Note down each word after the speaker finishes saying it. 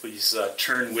Please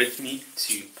turn with me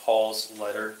to Paul's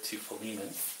letter to Philemon.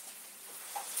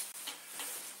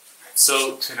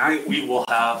 So tonight we will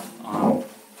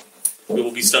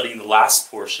be studying the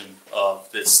last portion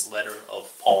of this letter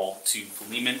of Paul to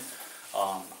Philemon.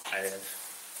 I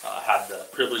have had the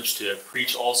privilege to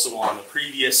preach also on the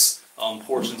previous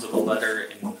portions of the letter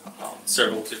in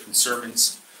several different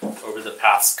sermons over the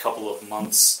past couple of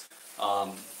months,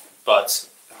 but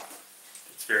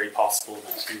it's very possible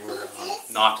that you were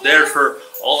not there for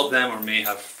all of them or may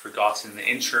have forgotten the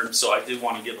interim. So I did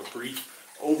want to give a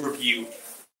brief overview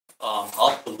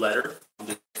of the letter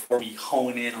before we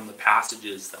hone in on the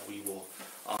passages that we will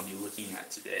be looking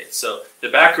at today. So the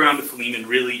background of Philemon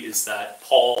really is that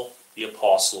Paul the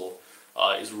Apostle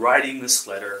is writing this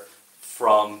letter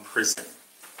from prison.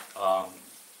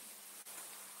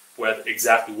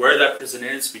 Exactly where that prison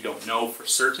is, we don't know for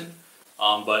certain.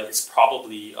 But it's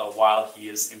probably while he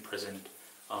is imprisoned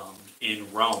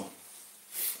in Rome.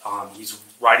 He's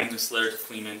writing this letter to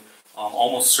Philemon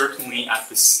almost certainly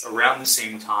around the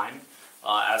same time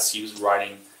as he was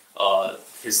writing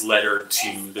his letter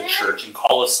to the church in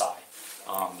Colossae.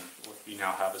 What we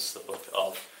now have is the book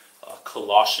of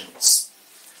Colossians.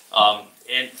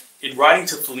 And in writing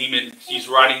to Philemon, he's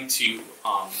writing to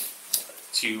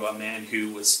a man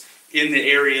who was in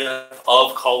the area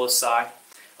of Colossae.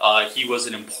 He was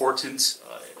an important,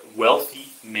 wealthy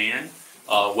man,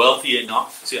 wealthy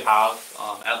enough to have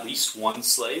at least one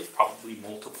slave, probably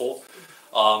multiple,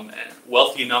 and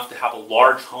wealthy enough to have a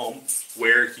large home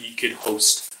where he could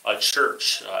host a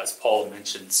church, as Paul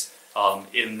mentions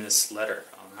in this letter.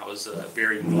 That was a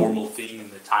very normal thing in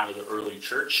the time of the early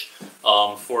church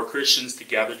for Christians to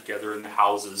gather together in the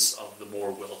houses of the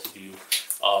more well-to-do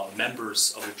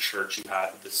members of the church who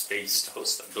had the space to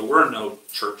host them. There were no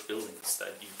church buildings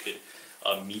that you could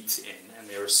meet in, and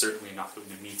they were certainly not going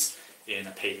to meet in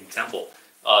a pagan temple.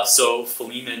 So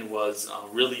Philemon was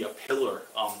really a pillar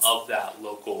of that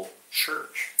local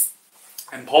church.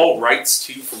 And Paul writes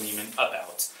to Philemon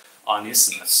about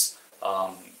Onesimus,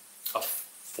 a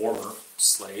former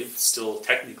slave, still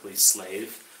technically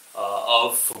slave,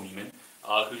 of Philemon,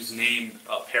 whose name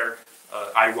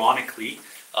ironically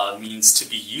means to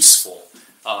be useful,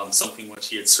 something which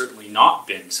he had certainly not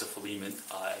been to Philemon,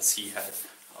 as he had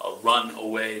run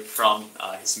away from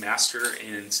his master,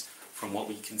 and from what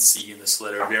we can see in this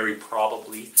letter, very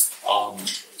probably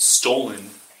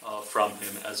stolen from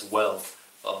him as well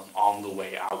on the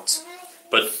way out.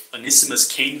 But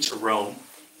Onesimus came to Rome,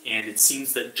 and it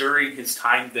seems that during his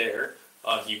time there,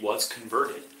 he was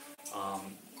converted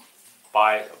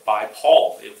by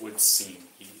Paul, it would seem.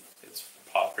 It's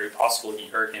very possible he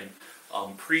heard him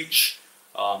preach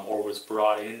or was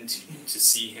brought in to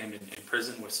see him in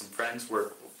prison with some friends,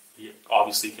 where he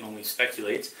obviously can only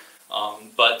speculate.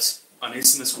 But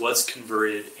Onesimus was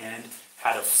converted and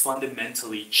had a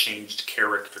fundamentally changed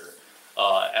character,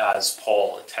 as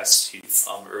Paul attests to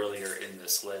earlier in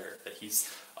this letter, that he's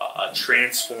a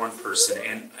transformed person.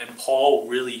 And Paul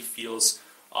really feels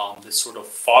this sort of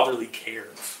fatherly care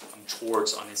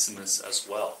towards Onesimus as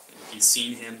well. He's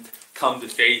seen him come to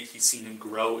faith, he's seen him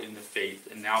grow in the faith,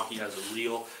 and now he has a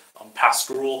real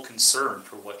pastoral concern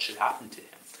for what should happen to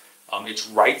him. It's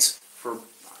right for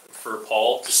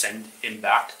Paul to send him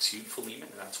back to Philemon,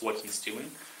 and that's what he's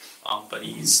doing. But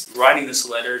he's writing this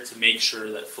letter to make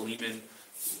sure that Philemon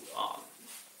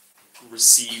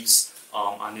receives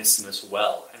Onesimus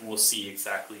well, and we'll see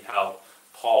exactly how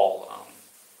Paul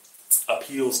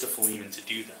appeals to Philemon to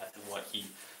do that, and what he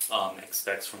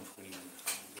expects from Philemon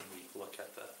when we look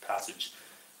at the passage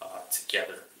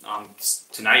together.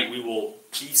 Tonight we will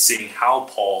be seeing how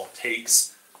Paul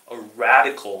takes a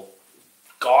radical,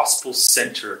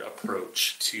 gospel-centered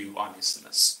approach to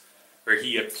Onesimus, where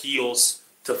he appeals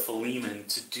to Philemon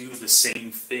to do the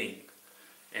same thing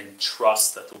and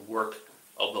trust that the work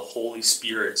of the Holy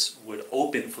Spirit would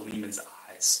open Philemon's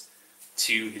eyes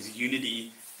to his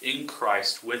unity in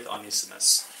Christ with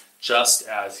Onesimus, just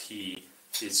as he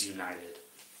is united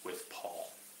with Paul.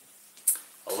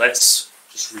 Let's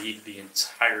just read the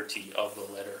entirety of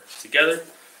the letter together.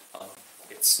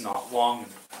 It's not long,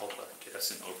 and I'll get us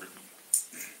an overview.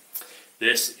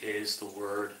 This is the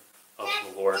word of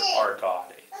the Lord our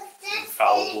God,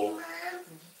 infallible,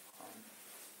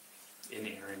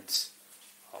 inerrant,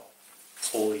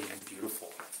 holy, and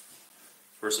beautiful.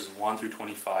 Verses 1 through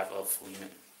 25 of Philemon.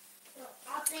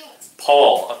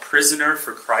 Paul, a prisoner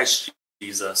for Christ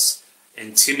Jesus,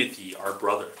 and Timothy, our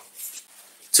brother.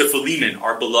 To Philemon,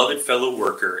 our beloved fellow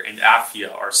worker, and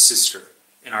Apphia, our sister,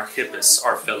 and Archippus,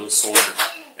 our fellow soldier,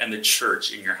 and the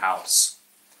church in your house.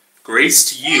 Grace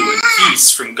to you and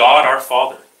peace from God our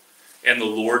Father and the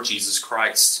Lord Jesus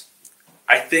Christ.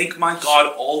 I thank my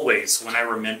God always when I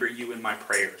remember you in my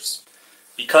prayers,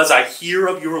 because I hear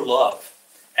of your love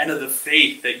and of the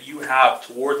faith that you have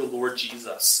toward the Lord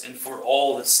Jesus and for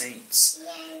all the saints.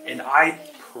 And I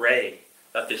pray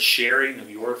that the sharing of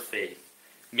your faith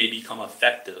may become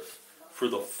effective for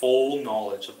the full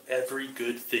knowledge of every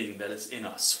good thing that is in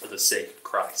us for the sake of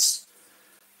Christ.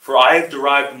 For I have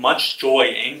derived much joy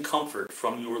and comfort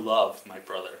from your love, my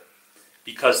brother,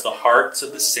 because the hearts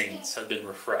of the saints have been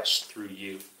refreshed through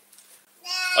you.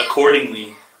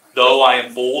 Accordingly, though I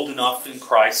am bold enough in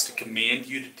Christ to command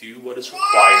you to do what is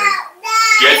required,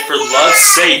 yet for love's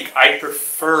sake I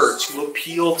prefer to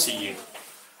appeal to you.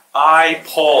 I,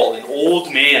 Paul, an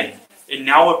old man, and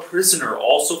now a prisoner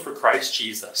also for Christ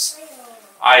Jesus,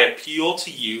 I appeal to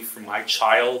you for my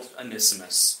child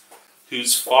Onesimus,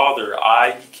 whose father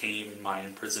I became in my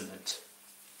imprisonment.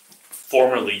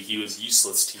 Formerly he was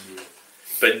useless to you,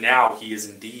 but now he is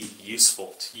indeed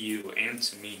useful to you and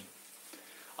to me.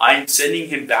 I am sending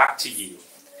him back to you,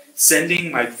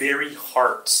 sending my very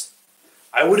heart.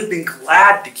 I would have been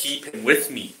glad to keep him with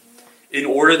me, in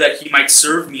order that he might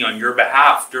serve me on your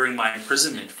behalf during my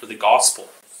imprisonment for the gospel.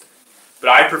 But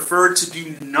I preferred to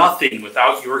do nothing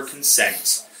without your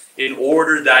consent, in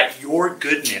order that your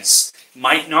goodness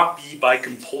might not be by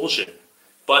compulsion,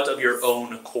 but of your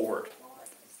own accord.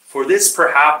 For this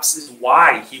perhaps is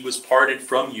why he was parted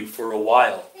from you for a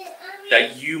while,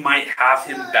 that you might have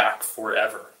him back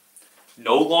forever,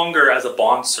 no longer as a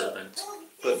bondservant,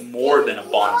 but more than a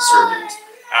bondservant,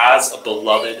 as a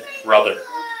beloved brother,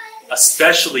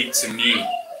 especially to me,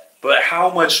 but how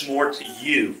much more to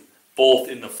you, both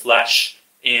in the flesh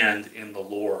and in the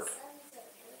Lord.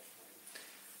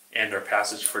 And our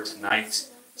passage for tonight.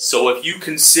 So if you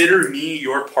consider me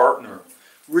your partner,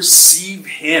 receive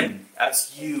him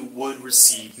as you would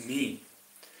receive me.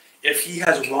 If he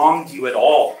has wronged you at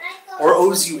all, or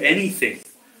owes you anything,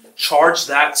 charge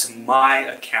that to my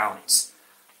account.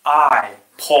 I,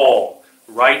 Paul,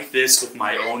 write this with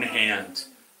my own hand.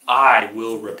 I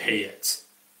will repay it.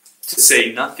 To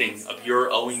say nothing of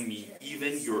your owing me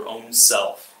even your own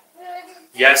self.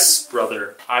 Yes,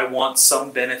 brother, I want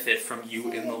some benefit from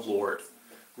you in the Lord.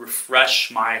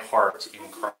 Refresh my heart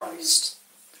in Christ.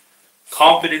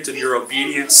 Confident of your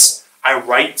obedience, I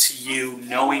write to you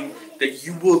knowing that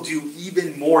you will do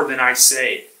even more than I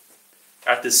say.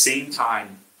 At the same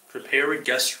time, prepare a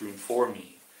guest room for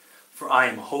me, for I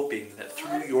am hoping that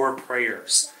through your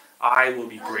prayers I will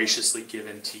be graciously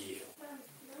given to you.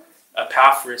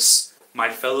 Epaphras, my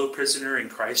fellow prisoner in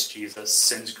Christ Jesus,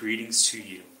 sends greetings to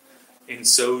you, and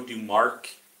so do Mark,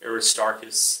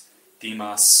 Aristarchus,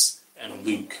 Demas, and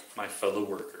Luke, my fellow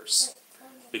workers.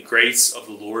 The grace of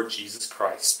the Lord Jesus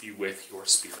Christ be with your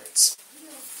spirits.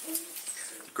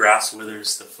 The grass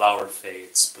withers, the flower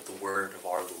fades, but the word of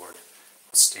our Lord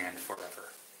will stand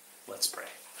forever. Let's pray.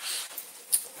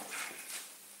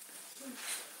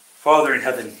 Father in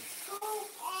heaven,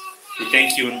 we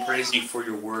thank you and praise you for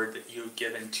your word that you have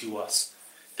given to us,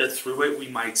 that through it we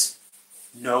might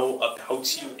know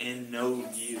about you and know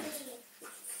you.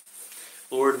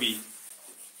 Lord, we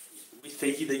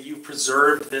thank you that you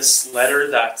preserved this letter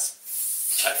that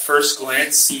at first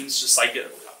glance seems just like a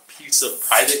piece of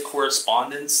private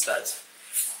correspondence that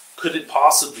couldn't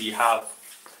possibly have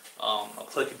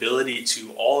applicability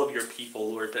to all of your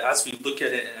people, Lord. But as we look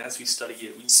at it and as we study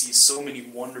it, we see so many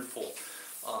wonderful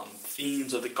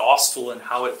themes of the gospel and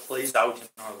how it plays out in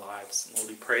our lives. And Lord,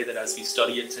 we pray that as we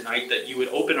study it tonight, that you would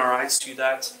open our eyes to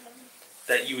that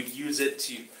you would use it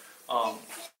to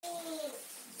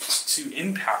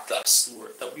impact us,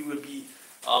 Lord, that we would be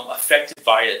affected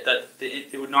by it, that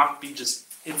it would not be just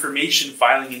information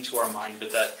filing into our mind,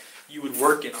 but that you would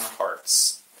work in our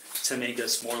hearts to make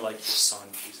us more like your Son,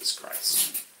 Jesus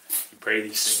Christ. We pray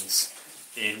these things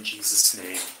in Jesus'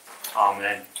 name.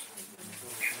 Amen.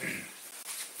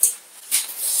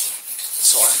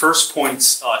 So our first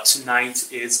point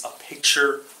tonight is a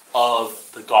picture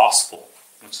of the gospel,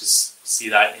 which is, see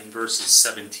that in verses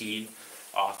 17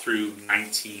 through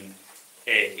 19a.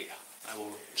 I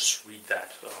will just read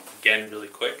that again really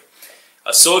quick.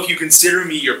 So if you consider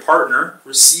me your partner,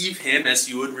 receive him as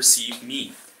you would receive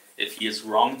me. If he has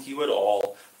wronged you at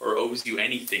all or owes you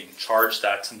anything, charge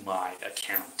that to my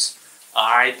account.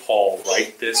 I, Paul,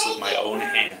 write this with my own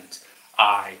hand.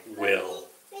 I will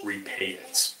repay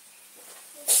it.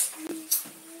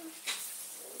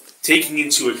 Taking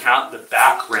into account the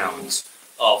background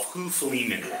of who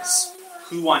Philemon is,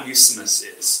 who Onesimus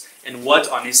is, and what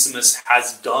Onesimus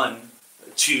has done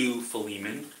to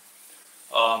Philemon,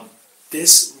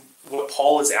 what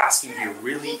Paul is asking here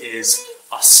really is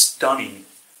a stunning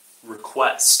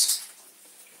request.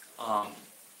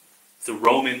 The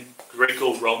Roman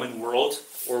Greco-Roman world,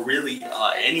 or really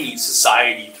any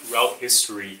society throughout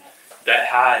history that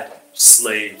had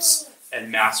slaves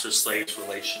and master-slave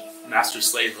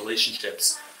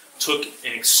relationships, took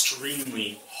an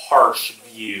extremely harsh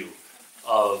view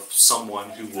of someone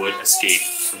who would escape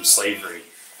from slavery.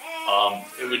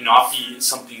 It would not be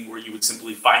something where you would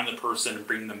simply find the person and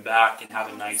bring them back and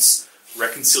have a nice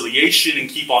reconciliation and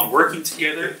keep on working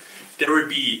together. There would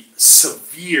be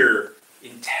severe,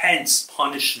 intense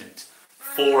punishment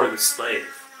for the slave.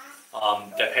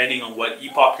 Depending on what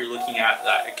epoch you're looking at,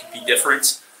 it could be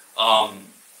different.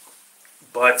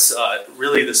 But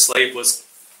really, the slave was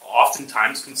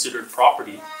oftentimes considered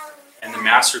property, and the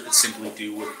master could simply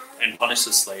do with and punish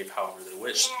the slave however they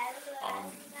wished,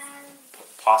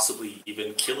 possibly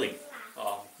even killing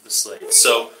the slave.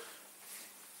 So,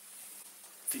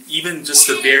 even just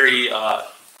the very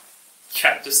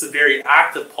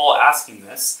act of Paul asking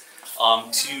this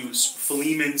to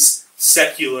Philemon's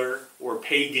secular or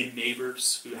pagan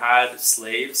neighbors who had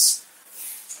slaves,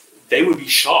 they would be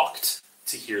shocked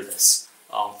to hear this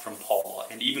from Paul.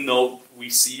 And even though we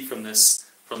see from this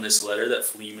letter that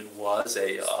Philemon was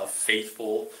a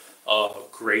faithful,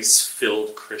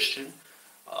 grace-filled Christian,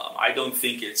 I don't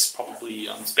think it's probably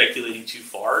speculating too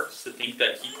far to think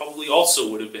that he probably also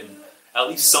would have been at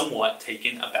least somewhat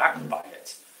taken aback by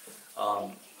it.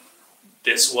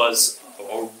 This was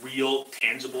a real,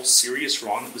 tangible, serious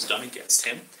wrong that was done against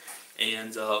him,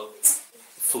 and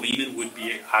Philemon would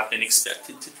have been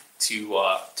expected to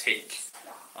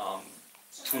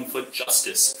inflict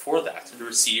justice for that and to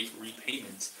receive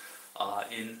repayment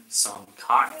in some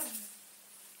kind.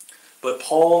 But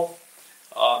Paul,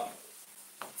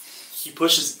 he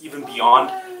pushes even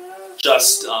beyond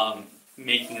just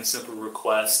making a simple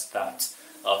request that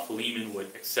Philemon would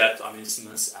accept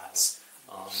Onesimus as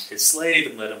his slave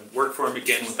and let him work for him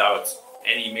again without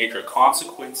any major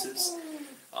consequences.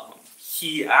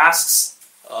 He asks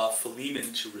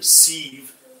Philemon to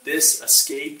receive this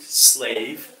escaped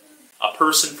slave, a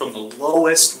person from the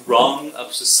lowest rung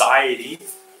of society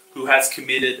who has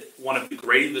committed one of the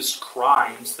gravest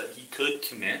crimes that he could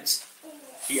commit.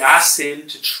 He asks him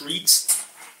to treat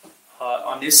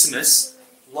Onesimus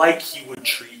like he would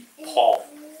treat Paul.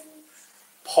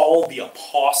 Paul, the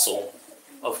apostle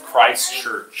of Christ's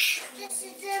church.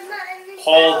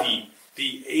 Paul,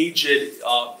 the aged,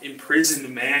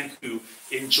 imprisoned man who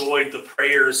enjoyed the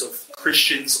prayers of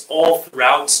Christians all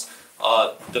throughout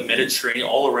the Mediterranean,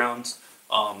 all around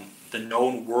the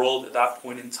known world at that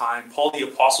point in time. Paul, the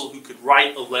apostle who could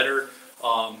write a letter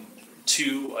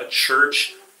to a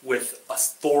church with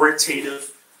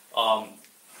authoritative,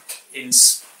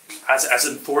 as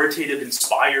authoritative,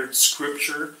 inspired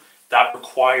scripture that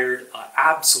required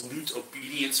absolute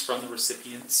obedience from the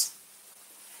recipients.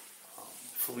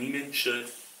 Philemon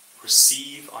should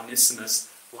receive Onesimus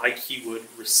like he would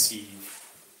receive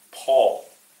Paul.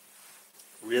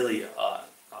 Really a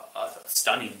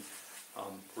stunning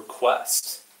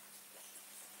request.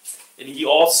 And he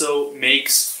also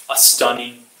makes a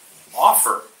stunning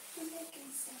offer.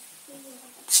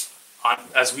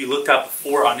 As we looked at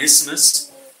before,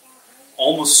 Onesimus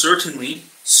almost certainly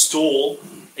stole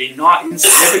a not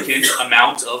insignificant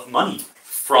amount of money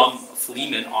from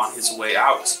Philemon on his way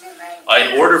out.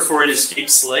 In order for an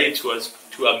escaped slave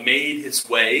to have made his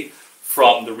way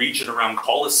from the region around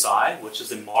Colossae, which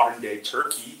is in modern-day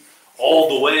Turkey, all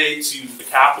the way to the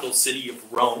capital city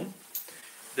of Rome,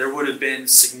 there would have been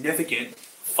significant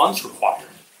funds required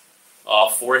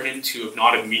for him to have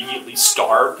not immediately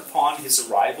starved upon his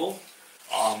arrival.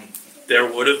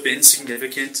 There would have been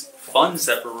significant funds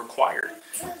that were required.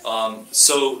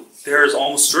 So there is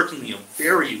almost certainly a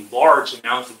very large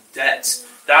amount of debt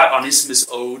that Onesimus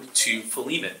owed to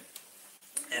Philemon.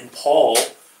 And Paul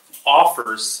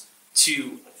offers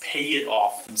to pay it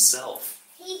off himself.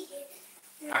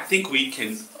 I think we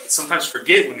can sometimes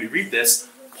forget when we read this,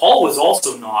 Paul was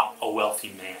also not a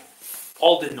wealthy man.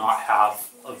 Paul did not have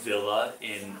a villa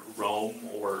in Rome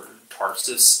or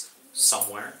Tarsus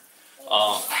somewhere.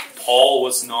 Paul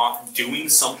was not doing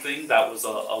something that was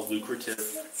a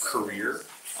lucrative career.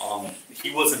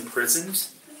 He was imprisoned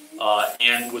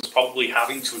and was probably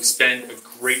having to expend a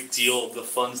great deal of the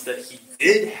funds that he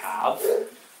did have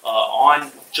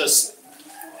on just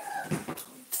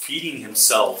feeding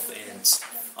himself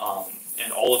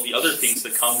and all of the other things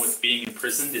that come with being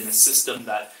imprisoned in a system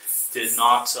that did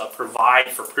not provide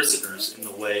for prisoners in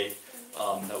the way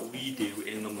that we do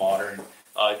in the modern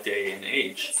day and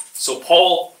age. So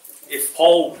if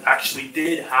Paul actually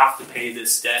did have to pay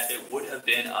this debt, it would have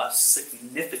been a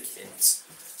significant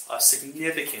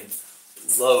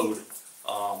load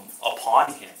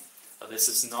upon him. This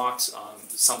is not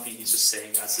something he's just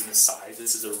saying as an aside.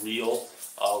 This is a real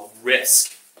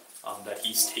risk that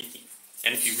he's taking.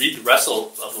 And if you read the rest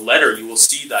of the letter, you will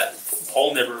see that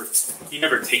Paul never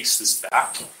takes this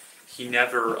back. He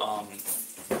never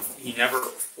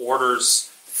orders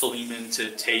Philemon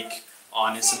to take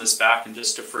Onesimus back and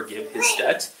just to forgive his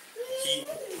debt.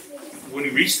 When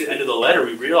we reach the end of the letter,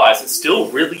 we realize it still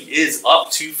really is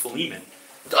up to Philemon.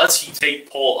 Does he take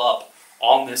Paul up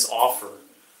on this offer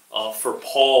for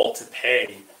Paul to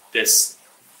pay this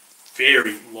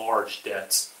very large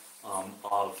debt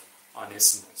of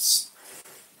Onesimus?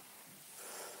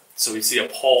 So we see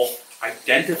that Paul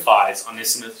identifies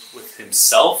Onesimus with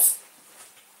himself.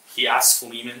 He asks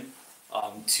Philemon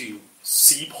to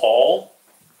see Paul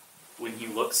when he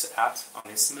looks at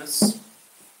Onesimus.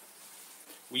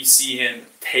 We see him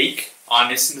take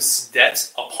Onesimus'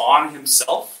 debt upon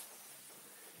himself.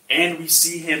 And we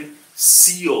see him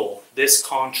seal this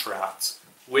contract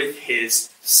with his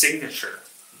signature.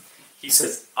 He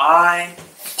says, I,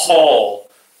 Paul,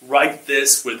 write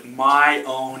this with my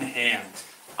own hand.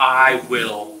 I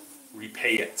will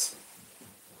repay it.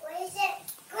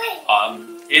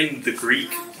 In the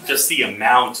Greek, just the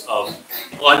amount of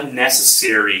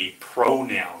unnecessary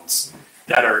pronouns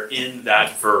that are in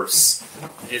that verse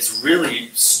is really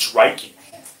striking.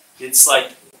 It's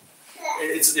like,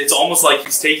 it's almost like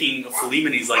he's taking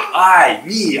Philemon, he's like, I,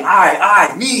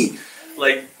 me.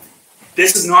 Like,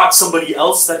 this is not somebody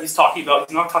else that he's talking about.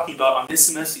 He's not talking about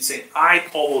Onesimus. He's saying, I,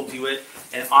 Paul, will do it,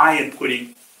 and I am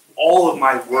putting all of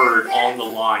my word on the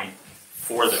line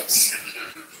for this.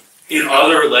 In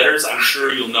other letters, I'm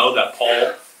sure you'll know that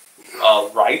Paul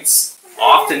writes,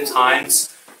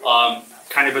 oftentimes,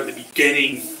 kind of at the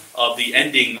beginning of the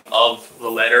ending of the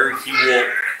letter, he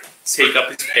will take up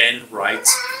his pen and write,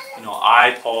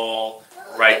 I, Paul,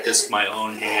 write this with my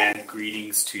own hand,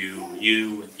 greetings to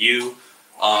you and you,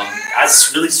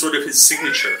 as really sort of his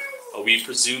signature. We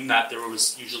presume that there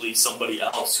was usually somebody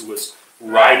else who was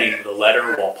writing the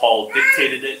letter while Paul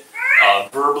dictated it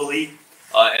verbally,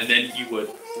 and then he would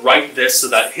write this so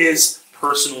that his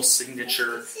personal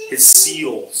signature, his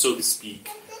seal, so to speak,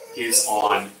 is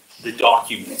on the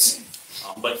document.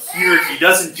 But here he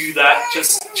doesn't do that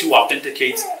just to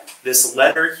authenticate this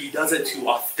letter. He does it to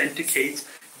authenticate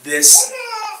this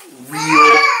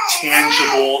real,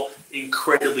 tangible,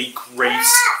 incredibly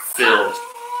grace-filled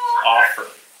offer.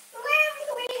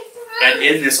 And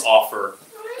in this offer,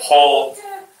 Paul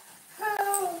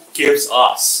gives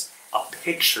us a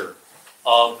picture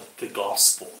of the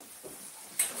gospel.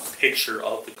 A picture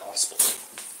of the gospel.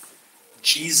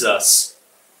 Jesus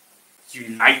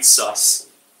unites us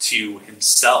to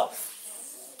himself.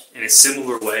 In a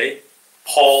similar way,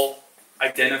 Paul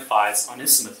identifies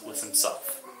Onesimus with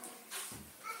himself.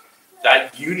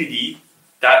 That unity,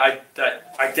 that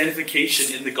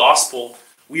identification in the gospel,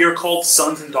 we are called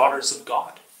sons and daughters of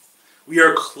God. We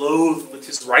are clothed with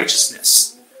his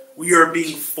righteousness. We are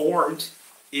being formed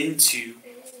into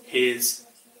his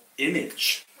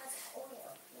image.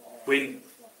 When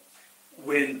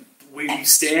we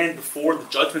stand before the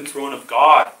judgment throne of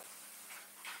God,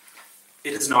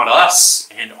 it is not us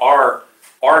and our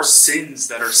sins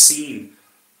that are seen,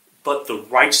 but the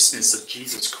righteousness of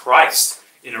Jesus Christ.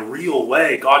 In a real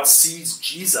way, God sees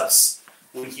Jesus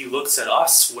when he looks at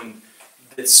us, when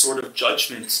this sort of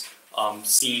judgment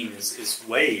scene is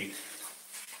weighed.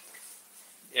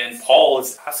 And Paul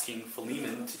is asking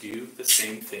Philemon to do the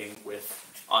same thing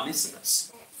with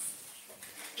Onesimus.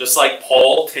 Just like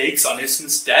Paul takes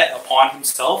Onesimus' debt upon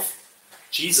himself,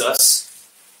 Jesus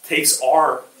takes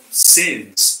our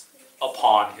sins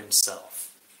upon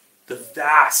himself. The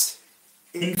vast,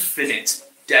 infinite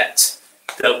debt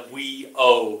that we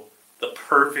owe the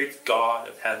perfect God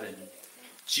of heaven,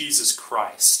 Jesus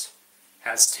Christ,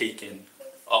 has taken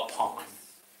upon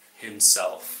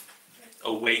himself.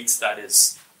 A weight that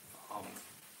is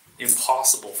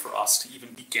impossible for us to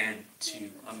even begin to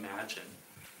imagine.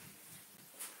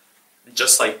 And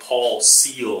just like Paul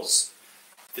seals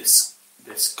this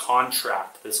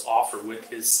contract, this offer with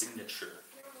his signature,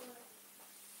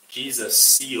 Jesus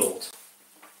sealed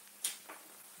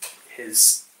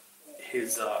his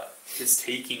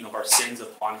taking of our sins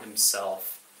upon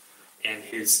himself, and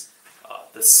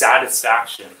the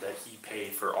satisfaction that he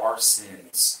paid for our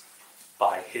sins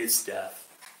by his death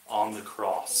on the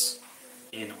cross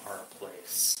in our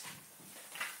place.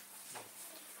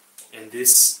 And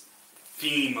this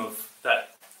theme of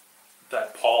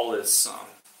that Paul is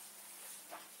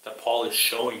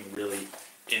showing really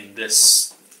in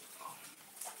this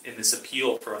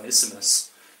appeal for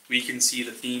Onesimus, we can see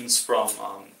the themes from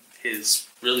his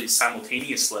really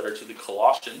simultaneous letter to the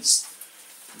Colossians,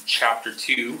 chapter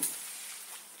 2,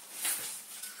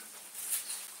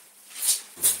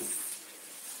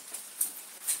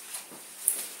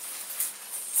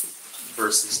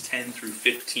 verses 10 through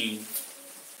 15.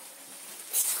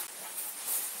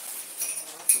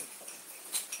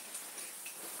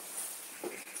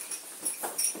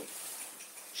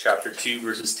 Chapter 2,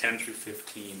 verses 10 through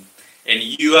 15. And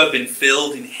you have been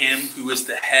filled in him who is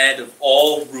the head of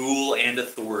all rule and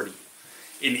authority.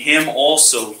 In him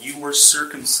also you were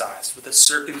circumcised with a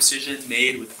circumcision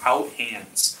made without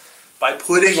hands, by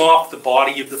putting off the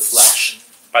body of the flesh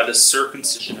by the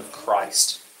circumcision of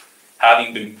Christ,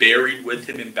 having been buried with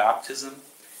him in baptism,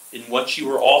 in which you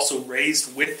were also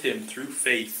raised with him through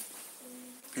faith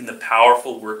in the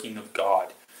powerful working of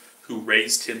God, who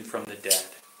raised him from the dead.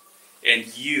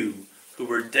 And you, who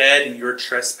were dead in your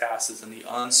trespasses and the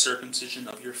uncircumcision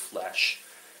of your flesh,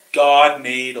 God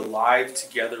made alive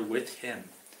together with him,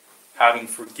 having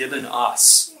forgiven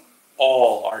us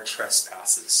all our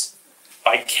trespasses,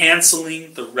 by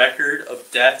canceling the record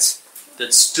of debt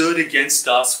that stood against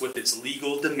us with its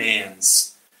legal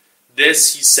demands.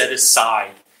 This he set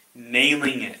aside,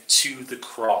 nailing it to the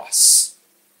cross.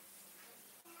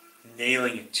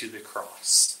 Nailing it to the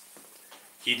cross.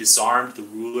 He disarmed the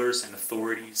rulers and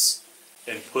authorities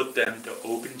and put them to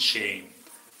open shame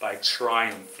by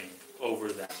triumphing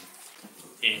over them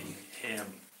in him.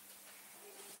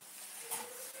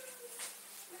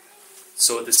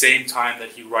 So at the same time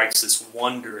that he writes this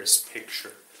wondrous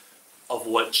picture of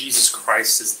what Jesus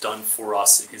Christ has done for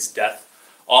us in his death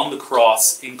on the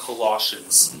cross in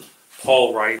Colossians,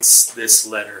 Paul writes this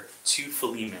letter to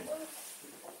Philemon,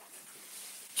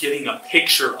 giving a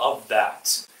picture of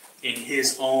that in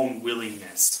his own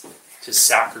willingness to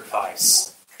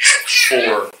sacrifice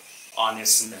for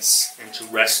Onesimus and to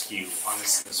rescue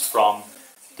Onesimus from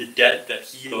the debt that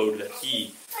he owed that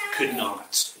he could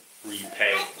not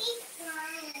repay.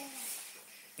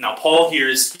 Now, Paul here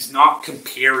he's not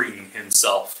comparing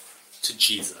himself to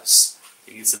Jesus.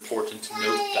 I think it's important to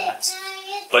note that.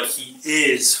 But he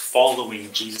is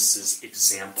following Jesus'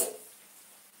 example.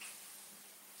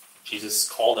 Jesus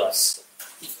called us,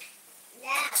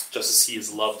 just as he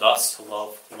has loved us, to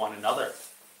love one another.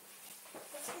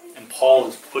 And Paul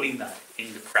is putting that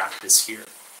into practice here.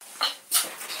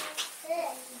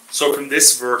 So from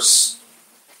this verse,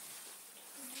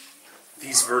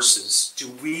 these verses,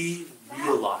 do we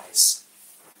realize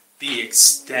the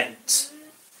extent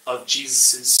of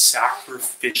Jesus'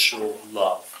 sacrificial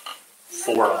love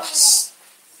for us?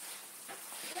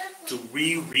 Do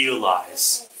we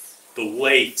realize the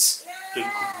weight, the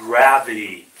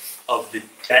gravity of the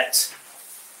debt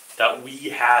that we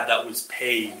had that was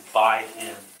paid by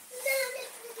him?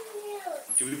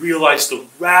 Do we realize the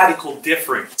radical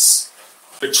difference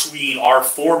between our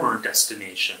former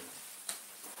destination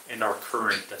and our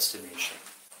current destination?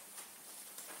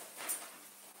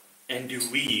 And do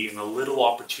we, in the little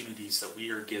opportunities that we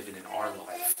are given in our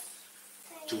life,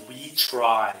 do we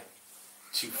try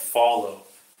to follow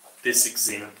this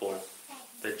example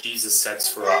that Jesus sets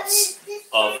for us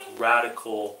of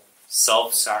radical,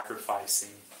 self-sacrificing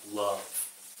love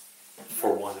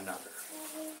for one another?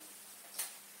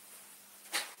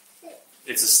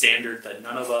 It's a standard that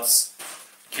none of us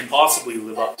can possibly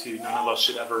live up to. None of us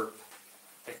should ever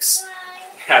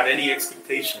have any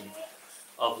expectation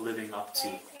of living up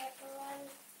to.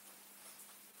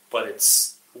 But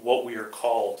it's what we are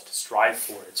called to strive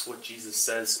for. It's what Jesus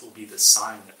says will be the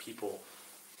sign that people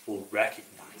will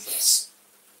recognize us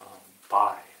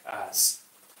by as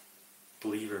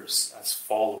believers, as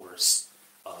followers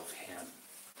of him.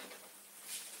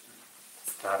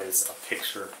 That is a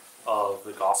picture of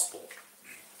the gospel.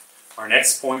 Our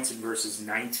next point in verses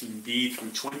 19b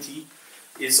through 20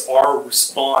 is our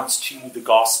response to the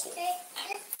gospel.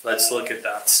 Let's look at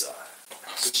that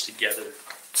passage together.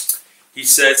 He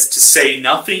says, to say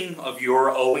nothing of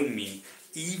your owing me,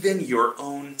 even your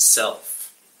own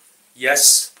self.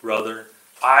 Yes, brother,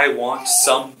 I want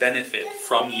some benefit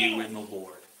from you in the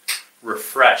Lord.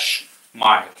 Refresh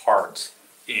my heart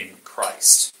in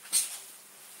Christ.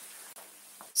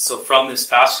 So from this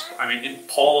passage, in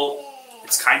Paul,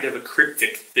 it's kind of a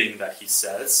cryptic thing that he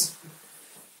says.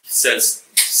 He says,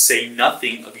 say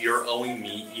nothing of your owing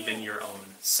me, even your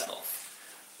own self.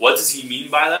 What does he mean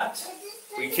by that?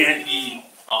 We can't be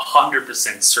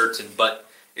 100% certain, but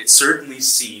it certainly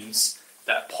seems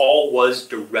that Paul was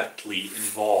directly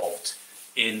involved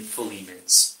in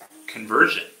Philemon's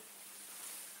conversion.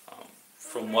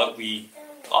 From what we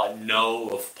know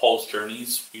of Paul's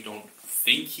journeys, we don't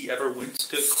think he ever went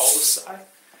to Colossae,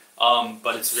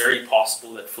 but it's very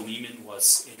possible that Philemon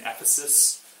was in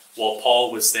Ephesus while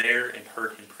Paul was there and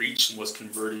heard him preach and was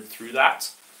converted through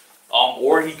that.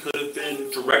 Or he could have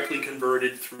been directly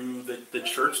converted through the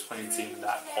church planting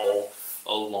that Paul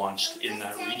launched in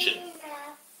that region.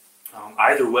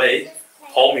 Either way,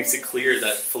 Paul makes it clear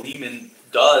that Philemon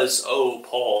does owe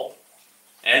Paul,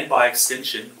 and by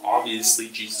extension, obviously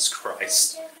Jesus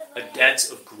Christ, a debt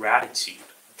of gratitude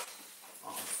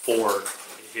for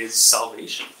his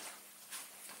salvation.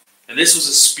 And this was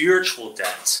a spiritual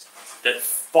debt that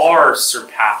far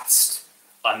surpassed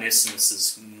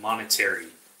Onesimus' monetary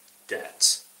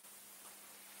debt.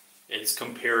 It is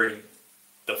comparing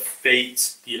the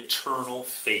fate, the eternal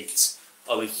fate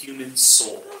of a human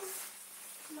soul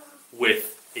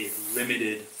with a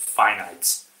limited,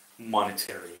 finite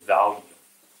monetary value.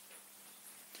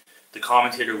 The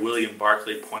commentator William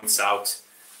Barclay points out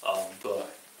the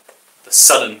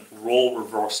sudden role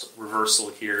reversal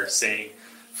here, saying,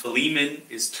 Philemon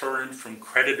is turned from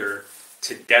creditor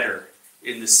to debtor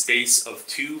in the space of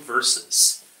 2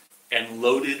 verses, and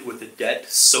loaded with a debt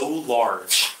so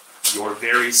large, your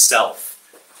very self,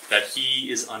 that he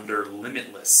is under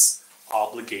limitless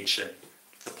obligation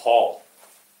to Paul.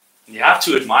 And you have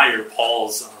to admire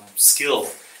Paul's skill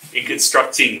in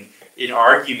constructing an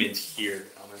argument here.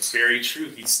 It's very true.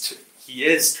 He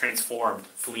is transformed,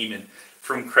 Philemon,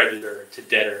 from creditor to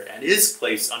debtor, and is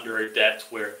placed under a debt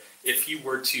where if he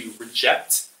were to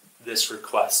reject this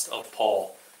request of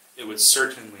Paul, it would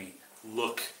certainly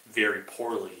look very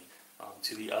poorly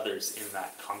to the others in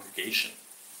that congregation.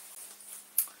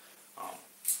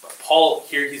 But Paul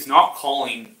here, he's not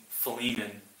calling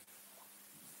Philemon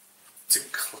to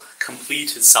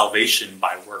complete his salvation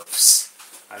by works.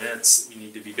 We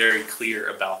need to be very clear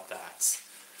about that.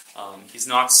 He's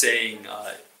not saying,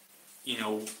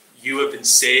 you have been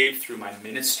saved through my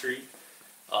ministry,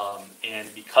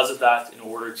 and because of that, in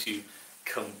order to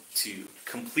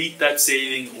complete that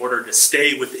saving, in order to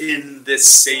stay within this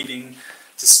saving,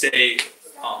 to stay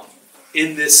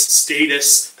in this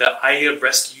status that I have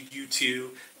rescued you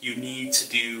to, you need to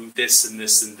do this and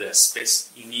this and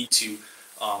this. You need to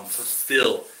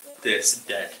fulfill this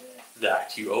debt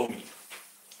that you owe me.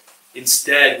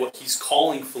 Instead, what he's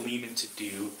calling Philemon to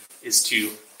do is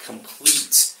to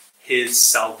complete his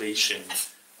salvation,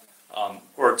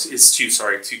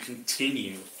 to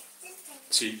continue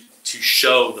to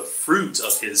show the fruit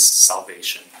of his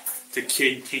salvation, to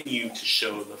continue to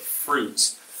show the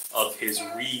fruit of his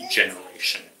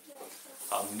regeneration.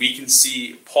 We can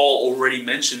see Paul already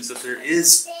mentions that there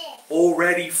is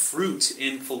already fruit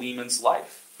in Philemon's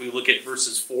life. If we look at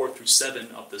verses 4 through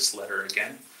 7 of this letter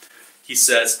again, he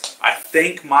says, I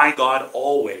thank my God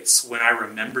always when I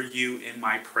remember you in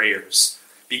my prayers,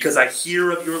 because I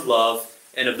hear of your love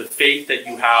and of the faith that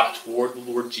you have toward the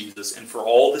Lord Jesus and for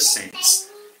all the saints.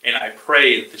 And I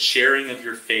pray that the sharing of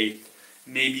your faith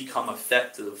may become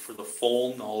effective for the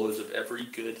full knowledge of every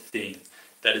good thing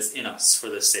that is in us for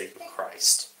the sake of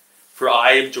Christ. For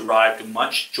I have derived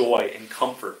much joy and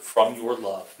comfort from your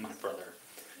love, my brother,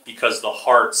 because the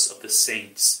hearts of the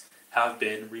saints have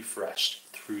been refreshed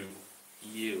through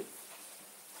you.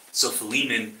 So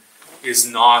Philemon is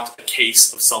not a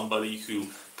case of somebody who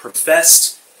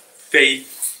professed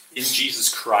faith in Jesus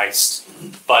Christ,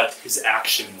 but his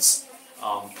actions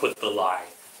put the lie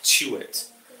to it.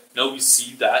 No, we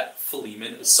see that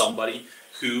Philemon is somebody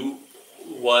who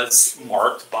was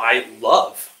marked by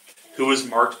love, who was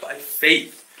marked by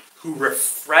faith, who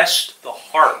refreshed the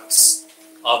hearts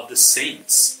of the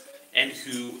saints, and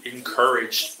who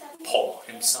encouraged Paul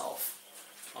himself.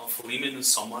 Philemon is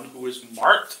someone who is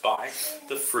marked by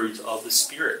the fruit of the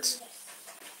Spirit.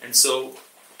 And so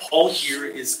Paul here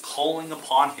is calling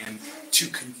upon him to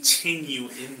continue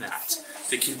in that,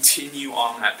 to continue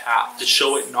on that path, to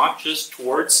show it not just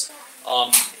towards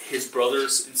his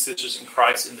brothers and sisters in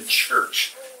Christ in the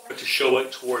church, but to show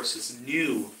it towards his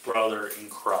new brother in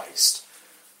Christ,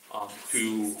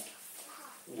 who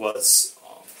was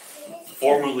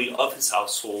formerly of his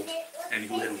household and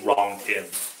who had wronged him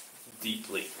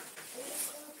deeply.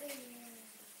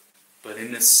 But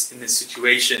in this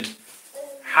situation,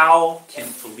 how can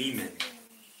Philemon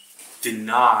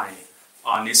deny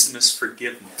Onesimus'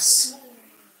 forgiveness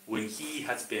when he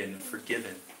has been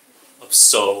forgiven of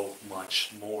so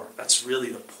much more? That's really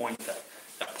the point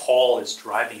that Paul is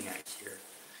driving at here.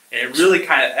 And it really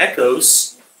kind of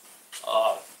echoes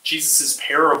Jesus'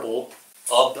 parable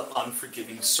of the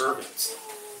unforgiving servant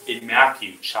in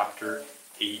Matthew chapter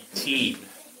 18,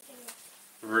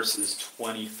 verses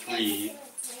 23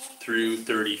 through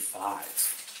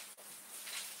 35.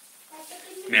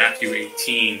 Matthew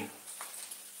 18,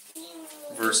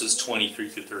 verses 23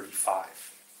 through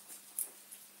 35.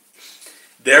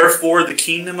 Therefore, the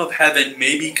kingdom of heaven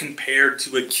may be compared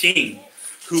to a king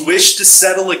who wished to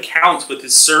settle accounts with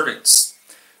his servants.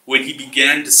 When he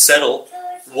began to settle,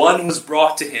 one was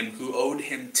brought to him who owed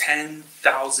him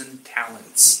 10,000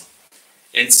 talents.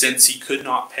 And since he could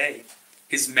not pay,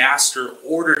 his master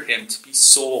ordered him to be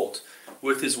sold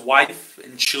with his wife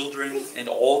and children and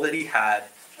all that he had,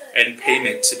 and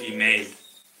payment to be made.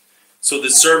 So the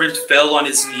servant fell on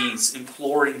his knees,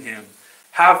 imploring him,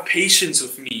 "Have patience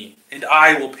with me, and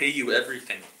I will pay you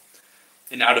everything."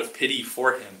 And out of pity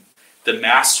for him, the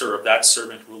master of that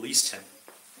servant released him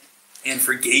and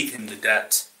forgave him the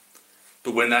debt.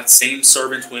 But when that same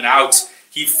servant went out,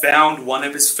 he found one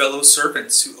of his fellow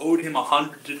servants who owed him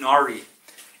 100 denarii.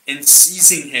 And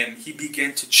seizing him, he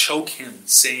began to choke him,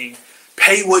 saying,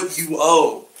 "Pay what you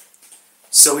owe."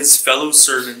 So his fellow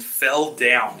servant fell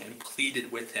down and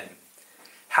pleaded with him,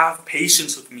 "Have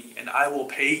patience with me, and I will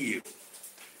pay you."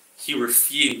 He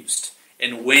refused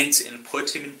and went and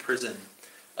put him in prison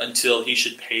until he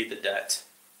should pay the debt.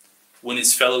 When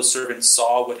his fellow servants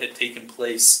saw what had taken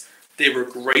place, they were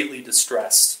greatly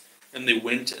distressed, and they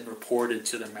went and reported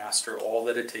to their master all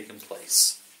that had taken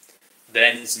place.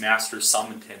 Then his master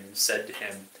summoned him and said to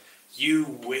him, "You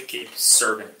wicked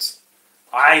servant,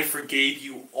 I forgave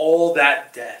you all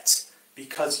that debt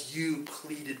because you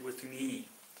pleaded with me.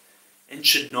 And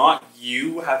should not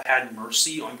you have had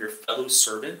mercy on your fellow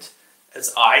servant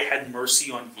as I had mercy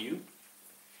on you?"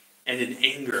 And in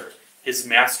anger, his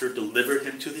master delivered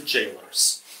him to the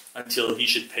jailers until he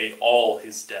should pay all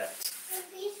his debt.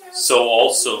 So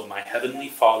also my heavenly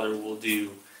Father will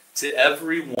do to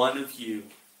every one of you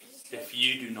if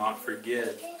you do not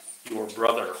forgive your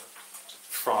brother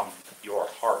from your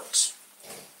heart.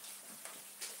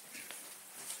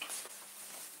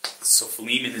 So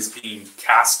Philemon is being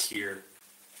cast here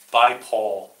by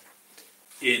Paul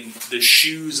in the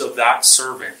shoes of that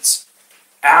servant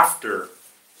after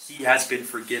he has been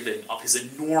forgiven of his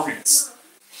enormous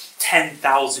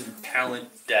 10,000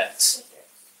 talent debt.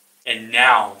 And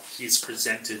now he is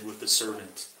presented with a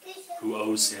servant who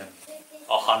owes him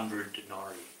 100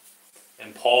 denarii.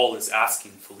 And Paul is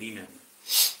asking Philemon,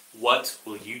 what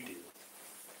will you do?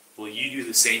 Will you do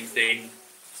the same thing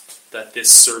that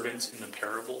this servant in the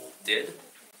parable did?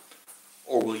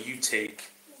 Or will you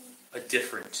take a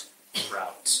different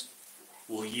route?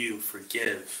 Will you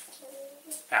forgive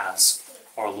as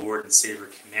our Lord and Savior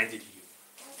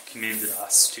commanded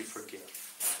us to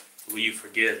forgive? Will you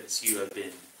forgive as you have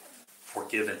been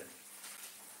forgiven?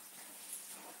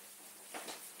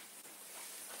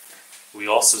 We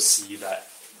also see that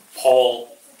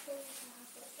Paul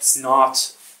does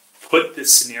not put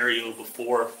this scenario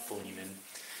before Philemon.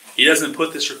 He doesn't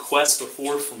put this request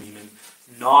before Philemon,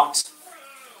 not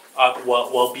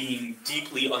while being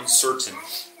deeply uncertain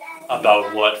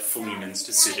about what Philemon's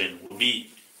decision will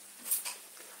be.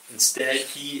 Instead,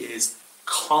 he is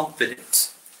confident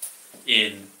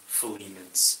in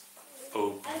Philemon's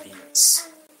obedience.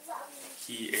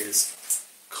 He is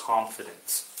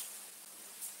confident.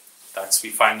 We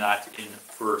find that in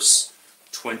verse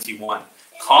 21.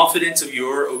 "Confident of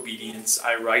your obedience,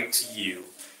 I write to you,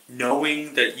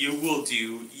 knowing that you will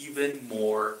do even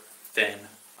more than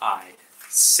I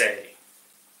say."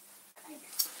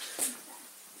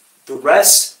 The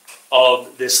rest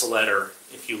of this letter,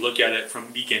 if you look at it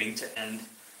from beginning to end,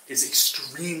 is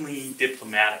extremely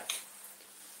diplomatic.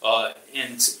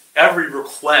 And every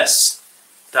request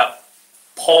that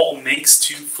Paul makes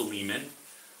to Philemon,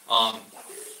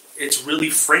 it's really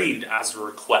framed as a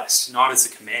request, not as a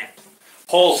command.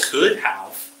 Paul could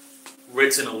have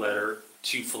written a letter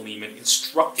to Philemon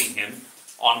instructing him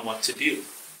on what to do,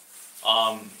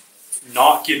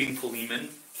 not giving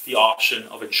Philemon the option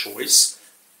of a choice,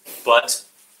 but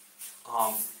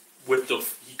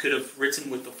he could have written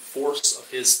with the force of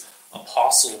his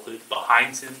apostlehood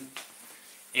behind him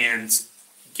and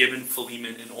given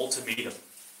Philemon an ultimatum,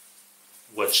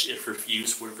 which, if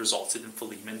refused, would have resulted in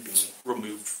Philemon being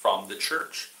removed from the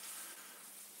church.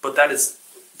 But that is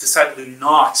decidedly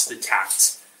not the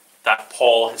tact that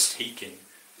Paul has taken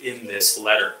in this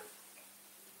letter.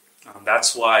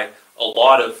 That's why a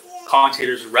lot of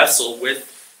commentators wrestle with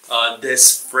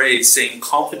this phrase saying,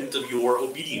 "confident of your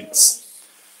obedience."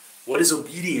 What is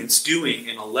obedience doing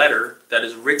in a letter that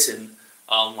is written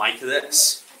like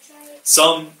this?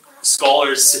 Some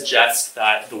scholars suggest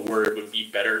that the word would be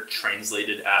better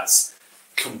translated as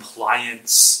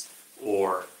compliance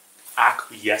or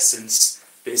acquiescence,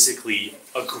 basically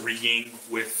agreeing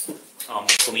with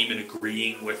Philemon,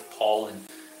 agreeing with Paul and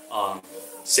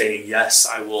saying, "Yes,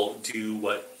 I will do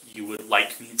what you would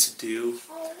like me to do."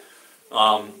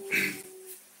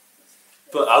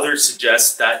 But others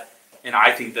suggest that, and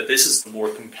I think that this is the more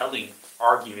compelling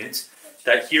argument,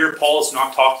 that here Paul is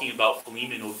not talking about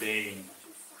Philemon obeying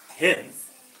him,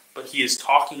 but he is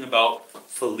talking about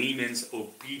Philemon's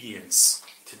obedience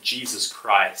to Jesus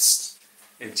Christ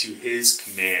and to his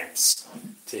commands,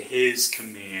 to his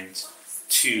command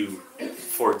to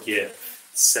forgive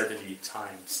 70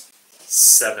 times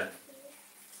 7.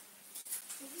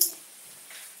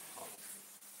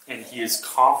 And he is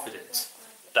confident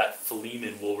that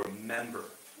Philemon will remember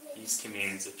these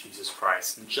commands of Jesus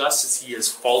Christ. And just as he has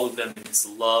followed them in his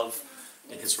love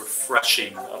and his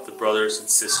refreshing of the brothers and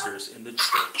sisters in the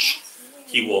church,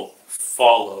 he will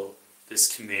follow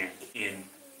this command in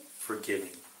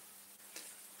forgiving.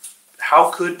 How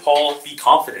could Paul be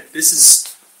confident? This is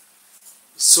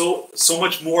so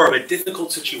much more of a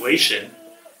difficult situation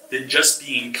than just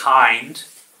being kind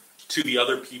to the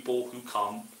other people who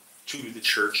come to the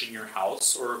church in your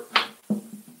house, or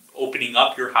opening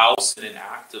up your house in an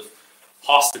act of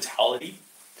hospitality.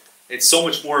 It's so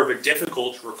much more of a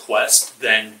difficult request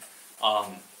than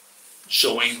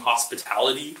showing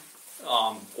hospitality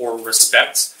or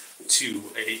respect to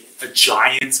a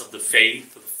giant of the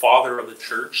faith, the father of the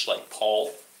church like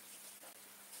Paul.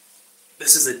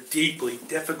 This is a deeply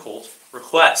difficult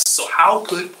request. So how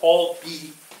could Paul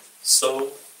be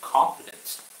so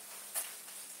confident?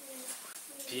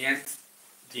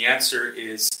 The answer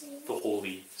is the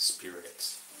Holy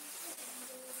Spirit.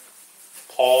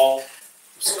 Paul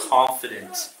was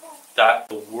confident that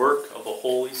the work of the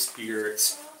Holy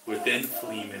Spirit within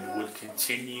Philemon would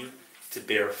continue to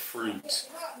bear fruit,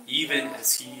 even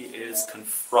as he is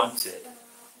confronted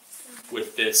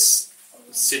with this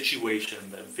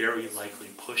situation that very likely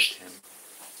pushed him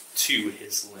to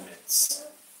his limits.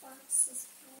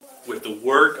 With the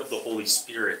work of the Holy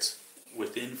Spirit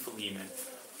within Philemon,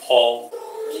 Paul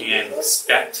can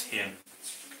expect him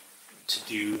to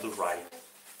do the right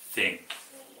thing.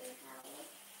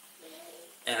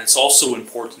 And it's also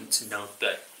important to note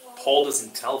that Paul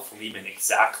doesn't tell Philemon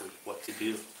exactly what to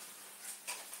do.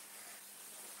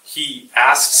 He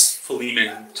asks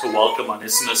Philemon to welcome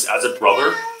Onesimus as a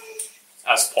brother,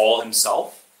 as Paul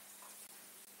himself.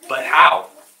 But how?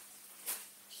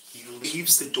 He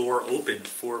leaves the door open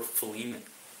for Philemon.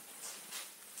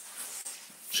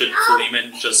 Should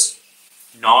Philemon just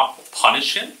not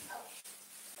punish him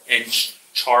and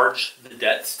charge the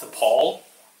debt to Paul?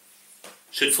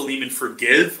 Should Philemon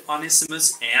forgive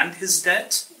Onesimus and his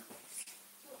debt?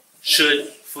 Should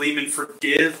Philemon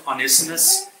forgive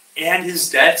Onesimus and his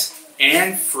debt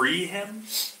and free him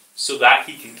so that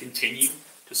he can continue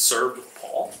to serve with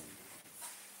Paul?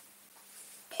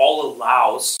 Paul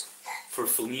allows for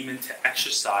Philemon to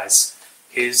exercise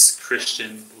his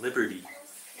Christian liberty,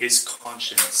 his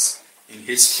conscience, in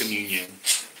his communion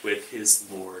with his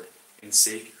Lord and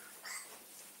Savior.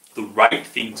 The right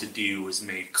thing to do is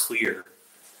made clear,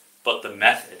 but the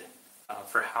method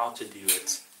for how to do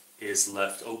it is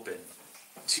left open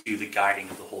to the guiding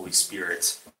of the Holy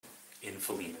Spirit in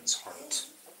Philemon's heart.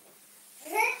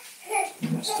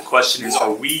 So the question is,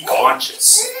 are we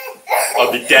conscious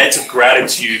of the debt of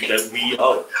gratitude that we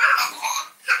owe?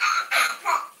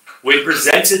 When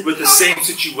presented with the same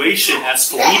situation as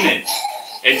Philemon,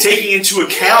 and taking into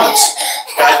account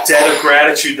that debt of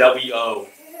gratitude that we owe,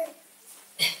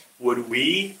 would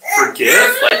we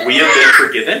forgive like we have been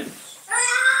forgiven?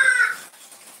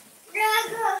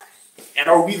 And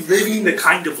are we living the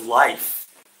kind of life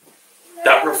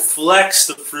that reflects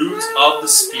the fruit of the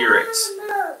Spirit,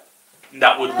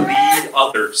 that would lead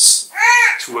others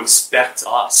to expect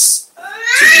us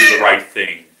to do the right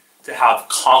thing, to have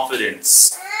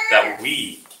confidence that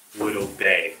we would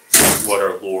obey what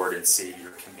our Lord and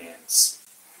Savior commands?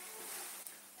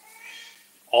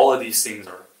 All of these things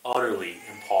are utterly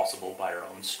impossible by our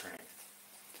own strength,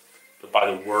 but by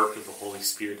the work of the Holy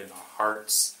Spirit in our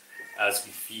hearts, as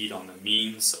we feed on the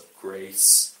means of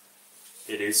grace,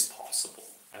 it is possible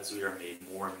as we are made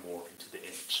more and more into the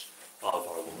image of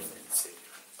our Lord and Savior.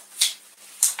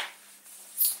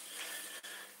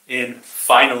 And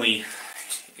finally,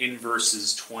 in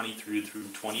verses 23 through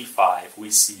 25,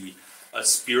 we see a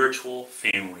spiritual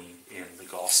family in the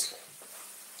gospel.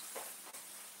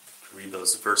 Read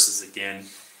those verses again.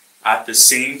 At the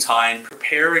same time,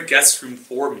 prepare a guest room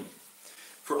for me,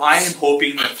 for I am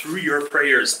hoping that through your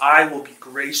prayers I will be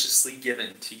graciously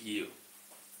given to you.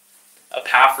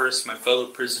 Epaphras, my fellow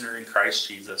prisoner in Christ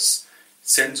Jesus,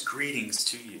 sends greetings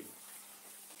to you.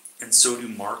 And so do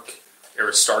Mark,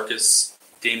 Aristarchus,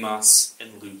 Demas,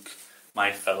 and Luke,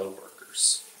 my fellow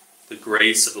workers. The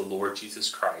grace of the Lord Jesus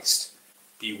Christ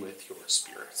be with your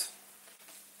spirit.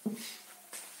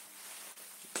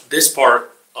 This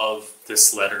part of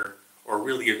this letter, or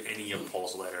really of any of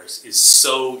Paul's letters, is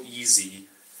so easy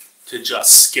to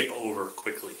just skip over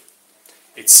quickly.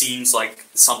 It seems like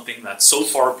something that's so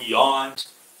far beyond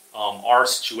our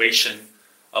situation,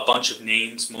 a bunch of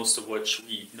names, most of which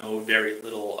we know very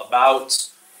little about,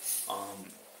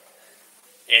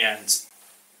 and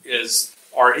is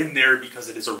are in there because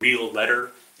it is a real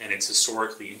letter and it's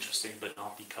historically interesting, but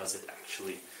not because it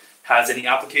actually has any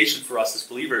application for us as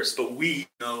believers. But we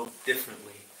know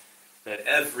differently that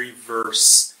every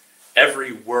verse,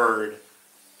 every word,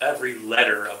 every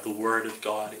letter of the Word of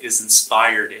God is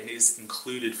inspired and is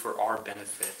included for our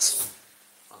benefit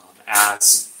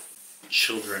as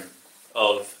children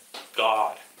of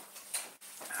God.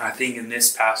 And I think in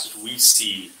this passage we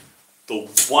see the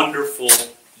wonderful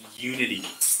unity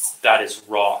that is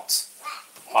wrought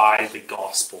by the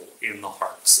gospel in the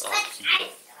hearts of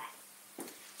people.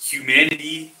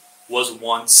 Humanity was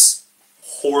once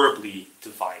horribly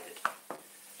divided.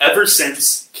 Ever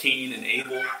since Cain and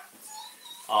Abel,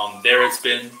 there has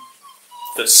been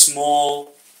the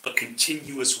small but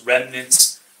continuous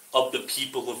remnants of the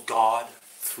people of God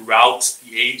throughout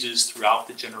the ages, throughout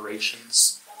the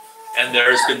generations. And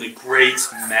there has been the great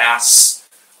mass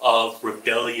of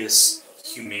rebellious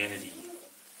humanity.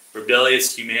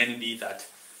 Rebellious humanity that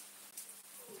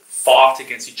fought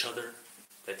against each other,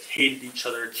 that hated each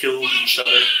other, killed each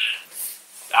other.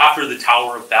 After the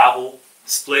Tower of Babel,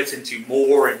 split into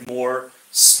more and more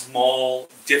small,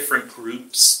 different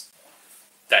groups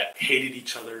that hated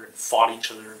each other and fought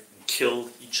each other and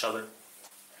killed each other.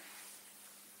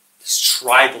 These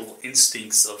tribal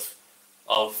instincts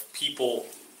of people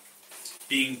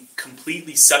being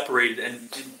completely separated and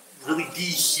really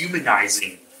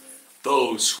dehumanizing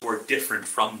those who are different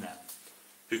from them,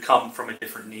 who come from a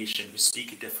different nation, who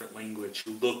speak a different language,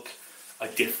 who look a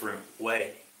different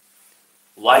way.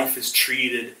 Life is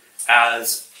treated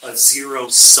as a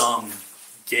zero-sum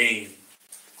game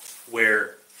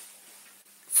where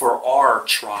for our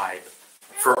tribe,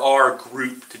 for our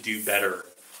group to do better,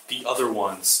 the other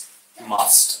ones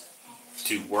must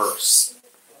do worse.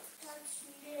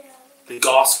 The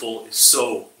gospel is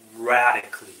so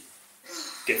radically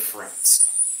different.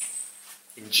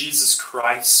 In Jesus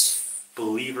Christ,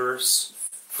 believers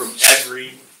from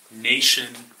every nation,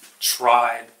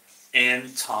 tribe,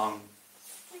 and tongue,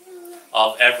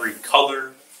 of every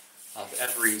color, of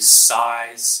every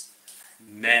size,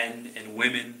 men and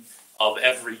women of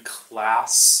every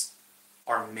class,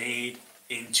 are made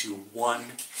into one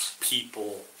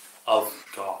people of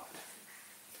God.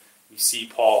 We see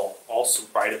Paul also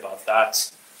write about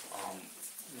that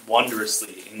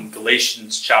wondrously in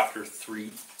Galatians chapter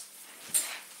 3,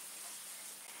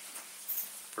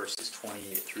 verses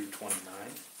 28 through 29.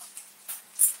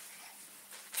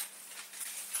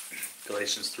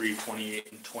 Galatians 3,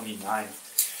 28 and 29.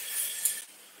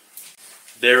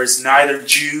 There is neither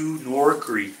Jew nor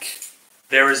Greek.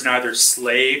 There is neither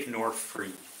slave nor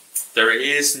free. There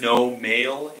is no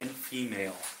male and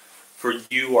female, for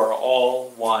you are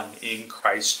all one in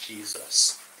Christ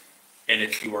Jesus. And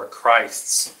if you are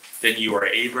Christ's, then you are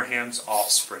Abraham's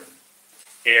offspring,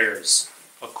 heirs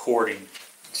according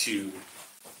to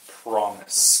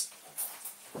promise.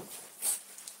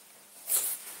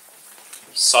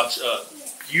 Such a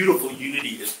beautiful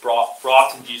unity is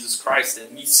brought in Jesus Christ.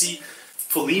 And we see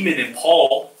Philemon and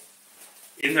Paul,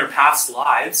 in their past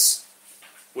lives,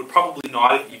 would probably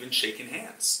not have even shaken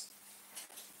hands.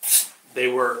 They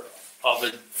were of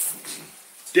a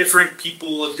different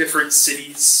people of different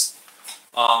cities,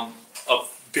 of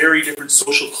very different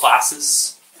social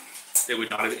classes. They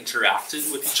would not have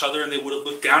interacted with each other, and they would have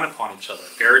looked down upon each other.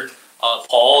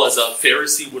 Paul, as a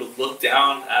Pharisee, would have looked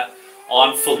down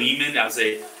on Philemon as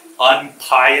a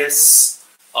unpious,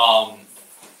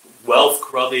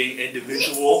 wealth-grubbing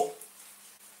individual.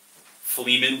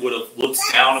 Philemon would have looked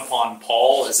down upon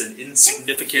Paul as an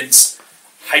insignificant,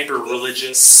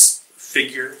 hyper-religious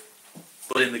figure.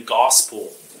 But in the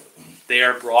gospel, they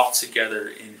are brought together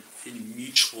in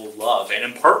mutual love and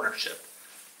in partnership,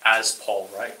 as Paul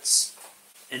writes.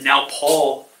 And now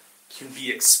Paul can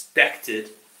be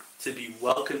expected to be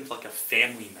welcomed like a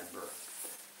family member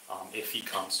if he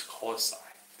comes to Colossae.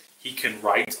 He can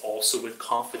write also with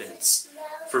confidence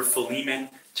for Philemon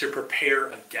to prepare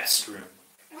a guest room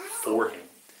for him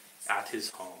at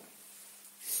his home.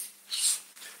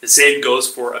 The same goes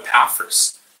for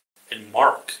Epaphras and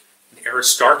Mark and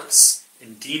Aristarchus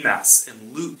and Demas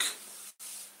and Luke.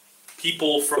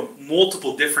 People from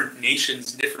multiple different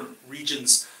nations, different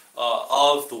regions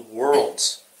of the world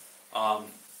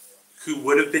who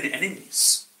would have been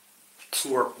enemies,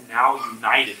 who are now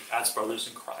united as brothers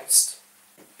in Christ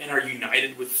and are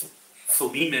united with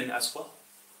Philemon as well,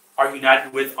 are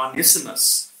united with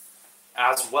Onesimus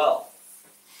as well.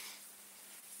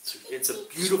 So it's a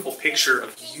beautiful picture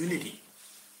of unity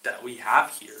that we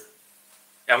have here.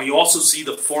 And we also see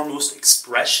the foremost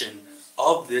expression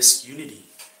of this unity,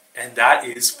 and that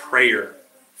is prayer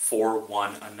for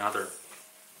one another.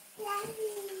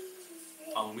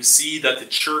 We see that the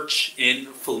church in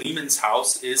Philemon's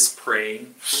house is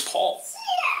praying for Paul.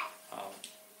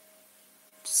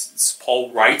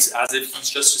 Paul writes as if he's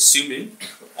just assuming,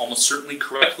 almost certainly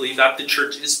correctly, that the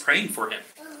church is praying for him.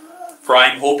 For I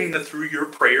am hoping that through your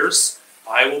prayers,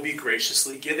 I will be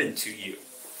graciously given to you.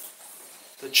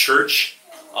 The church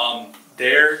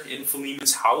there in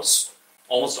Philemon's house,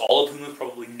 almost all of whom have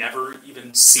probably never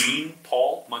even seen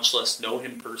Paul, much less know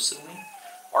him personally,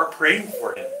 are praying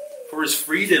for him, for his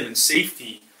freedom and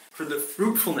safety, for the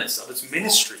fruitfulness of his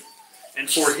ministry, and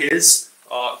for his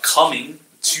coming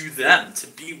to them, to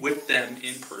be with them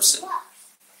in person.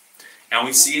 And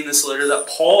we see in this letter that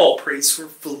Paul prays for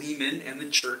Philemon and the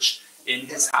church in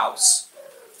his house.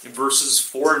 In verses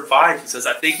 4 and 5, he says,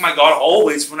 I thank my God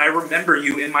always when I remember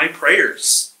you in my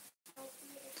prayers.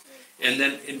 And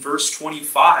then in verse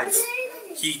 25,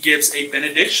 he gives a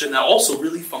benediction that also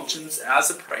really functions as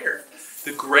a prayer.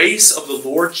 The grace of the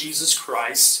Lord Jesus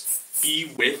Christ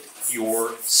be with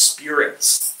your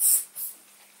spirits.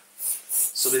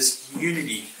 So this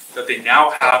unity that they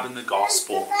now have in the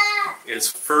gospel is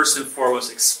first and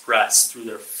foremost expressed through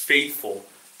their faithful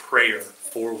prayer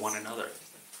for one another.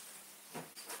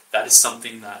 That is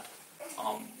something that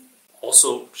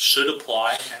also should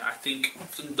apply, and I think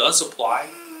often does apply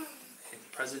in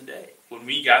the present day. When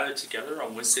we gather together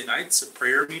on Wednesday nights, a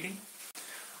prayer meeting,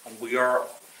 we are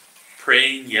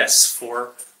praying, yes,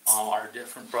 for our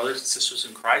different brothers and sisters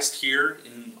in Christ here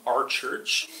in our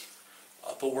church,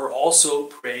 but we're also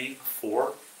praying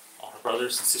for our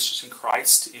brothers and sisters in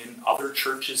Christ in other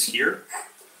churches here,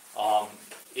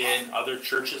 in other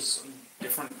churches in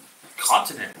different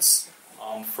continents,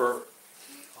 for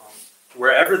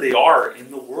wherever they are in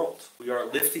the world. We are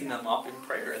lifting them up in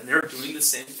prayer, and they're doing the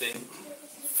same thing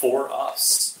for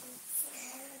us.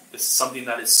 This is something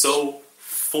that is so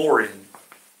foreign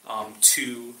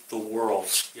to the world,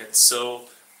 yet so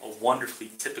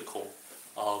wonderfully typical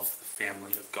of the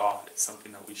family of God. It's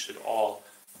something that we should all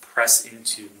press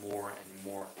into more and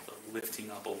more, the lifting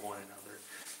up of one another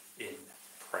in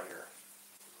prayer.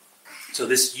 So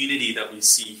this unity that we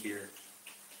see here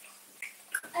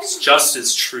is just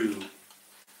as true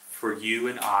for you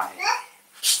and I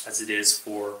as it is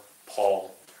for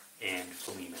Paul and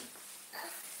Philemon.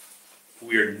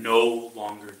 We are no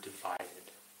longer divided,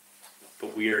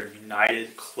 but we are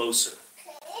united closer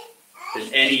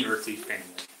than any earthly family.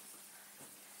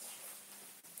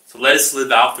 So let us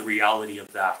live out the reality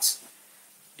of that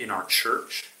in our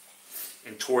church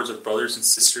and towards our brothers and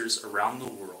sisters around the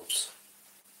world.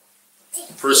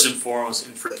 First and foremost,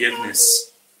 in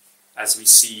forgiveness, as we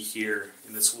see here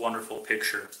in this wonderful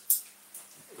picture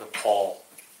that Paul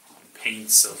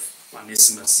paints of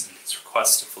Onesimus and his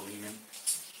request to Philemon.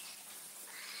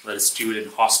 Let us do it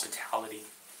in hospitality,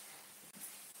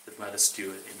 and let us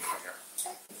do it in prayer.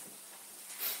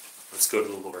 Let's go to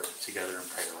the Lord together in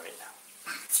prayer right now.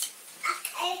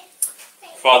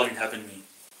 Father in heaven, we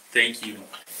thank you and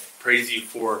praise you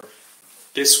for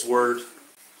this word,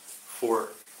 for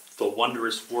the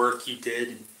wondrous work you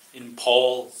did in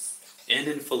Paul and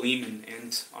in Philemon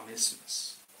and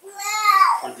Onesimus,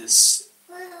 for this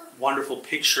wonderful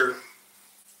picture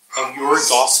of your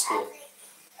gospel,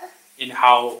 in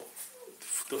how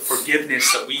the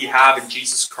forgiveness that we have in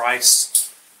Jesus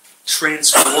Christ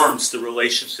transforms the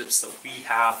relationships that we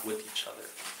have with each other.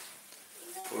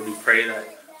 Lord, we pray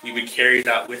that we would carry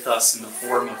that with us in the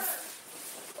form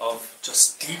of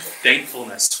just deep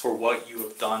thankfulness for what you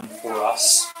have done for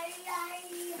us,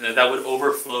 and that would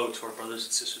overflow to our brothers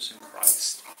and sisters in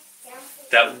Christ,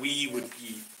 that we would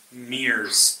be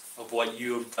mirrors of what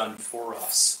you have done for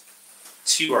us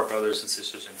to our brothers and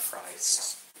sisters in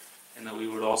Christ, and that we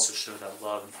would also show that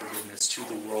love and forgiveness to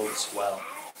the world as well,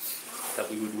 that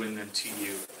we would win them to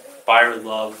you by our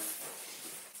love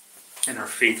and our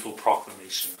faithful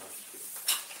proclamation of you.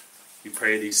 We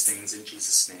pray these things in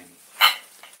Jesus' name.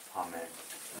 Amen.